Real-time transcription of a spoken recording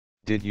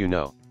Did you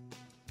know?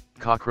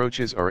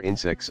 Cockroaches are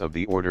insects of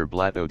the order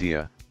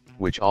Blattodea,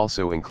 which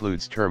also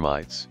includes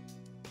termites.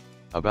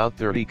 About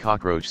 30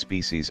 cockroach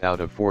species out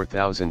of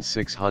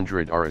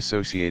 4,600 are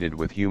associated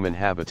with human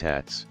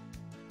habitats.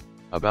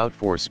 About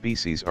 4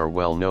 species are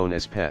well known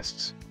as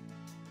pests.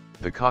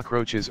 The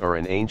cockroaches are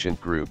an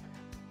ancient group,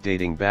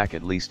 dating back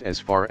at least as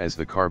far as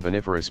the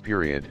Carboniferous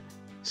period,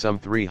 some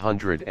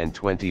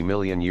 320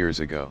 million years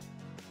ago.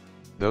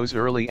 Those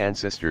early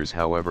ancestors,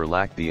 however,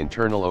 lacked the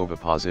internal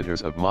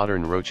ovipositors of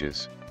modern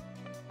roaches.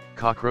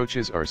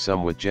 Cockroaches are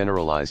somewhat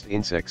generalized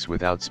insects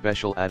without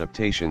special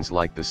adaptations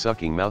like the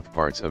sucking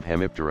mouthparts of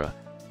Hemiptera.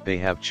 They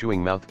have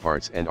chewing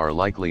mouthparts and are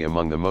likely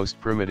among the most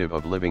primitive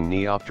of living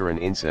neopteran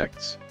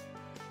insects.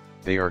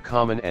 They are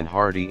common and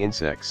hardy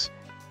insects,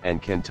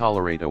 and can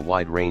tolerate a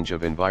wide range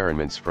of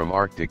environments from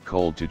Arctic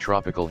cold to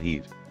tropical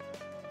heat.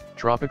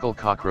 Tropical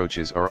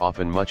cockroaches are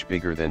often much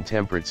bigger than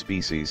temperate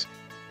species,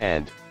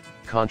 and,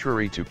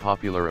 contrary to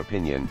popular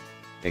opinion,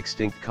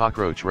 extinct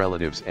cockroach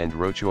relatives and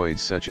roachoids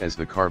such as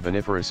the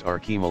Carboniferous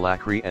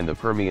Archimylacris and the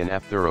Permian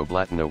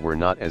Apthoroblattina were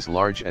not as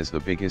large as the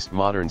biggest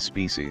modern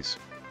species.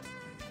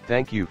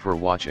 Thank you for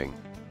watching.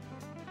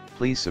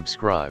 Please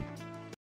subscribe.